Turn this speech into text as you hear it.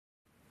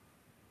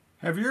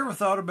Have you ever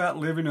thought about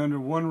living under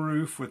one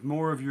roof with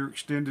more of your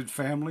extended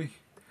family?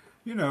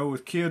 You know,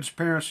 with kids,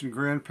 parents, and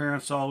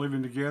grandparents all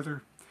living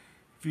together?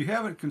 If you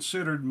haven't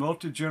considered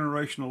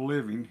multi-generational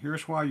living,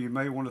 here's why you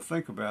may want to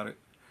think about it.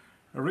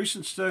 A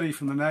recent study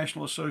from the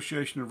National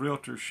Association of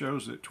Realtors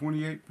shows that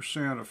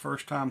 28% of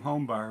first-time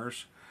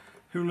homebuyers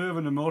who live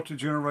in a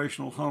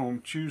multi-generational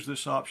home choose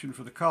this option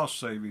for the cost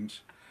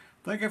savings.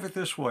 Think of it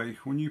this way: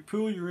 when you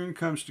pool your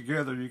incomes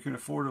together, you can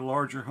afford a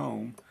larger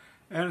home,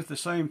 and at the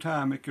same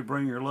time it could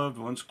bring your loved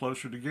ones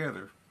closer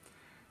together.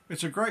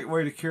 It's a great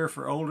way to care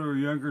for older or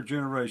younger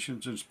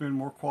generations and spend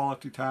more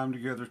quality time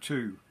together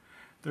too.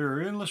 There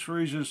are endless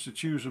reasons to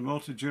choose a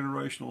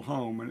multi-generational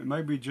home, and it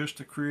may be just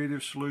the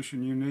creative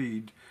solution you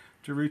need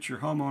to reach your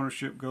home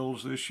ownership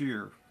goals this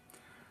year.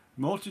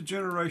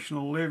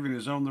 Multi-generational living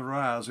is on the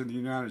rise in the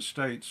United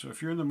States, so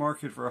if you're in the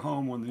market for a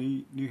home on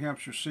the New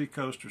Hampshire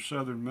Seacoast or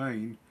southern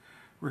Maine,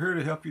 we're here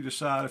to help you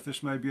decide if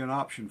this may be an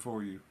option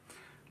for you.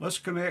 Let's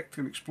connect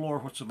and explore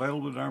what's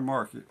available in our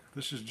market.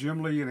 This is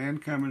Jim Lee and Ann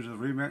Cummins of the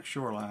RE/MAX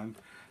Shoreline.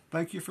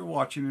 Thank you for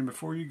watching, and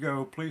before you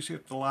go, please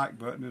hit the like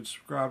button and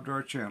subscribe to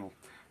our channel.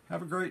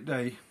 Have a great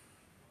day.